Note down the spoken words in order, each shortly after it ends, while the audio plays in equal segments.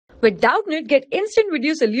With Doubtnut, get instant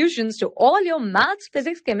video solutions to all your maths,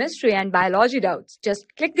 physics, chemistry, and biology doubts. Just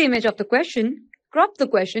click the image of the question, crop the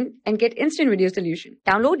question, and get instant video solution.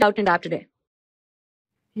 Download Doubtnut app today.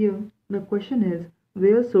 Here, the question is,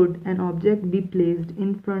 where should an object be placed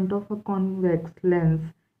in front of a convex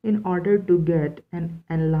lens in order to get an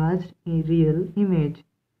enlarged real image?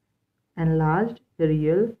 Enlarged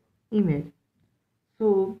real image.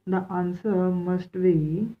 So, the answer must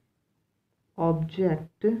be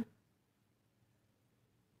object,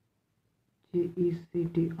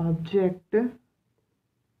 GECT, object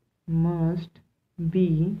must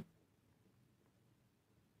be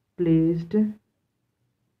placed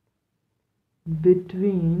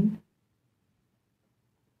between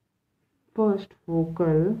first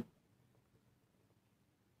focal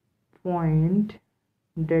point,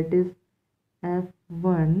 that is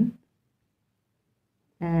F1,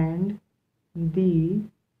 and the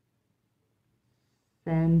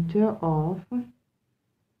center of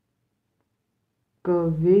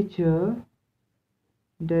curvature,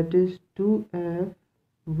 that is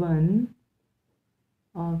 2F1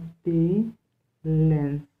 of the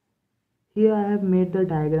lens. Here I have made the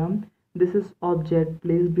diagram. This is object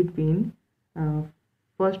placed between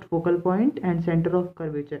first focal point and center of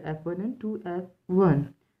curvature F1 and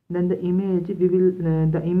 2F1. Then the image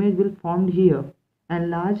will formed here,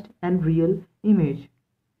 enlarged and real image.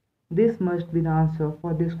 This must be the answer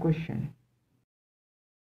for this question.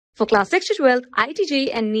 For class 6 to 12, IIT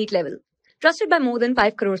JEE and NEET level. Trusted by more than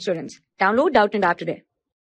 5 crore students. Download Doubtnut app today.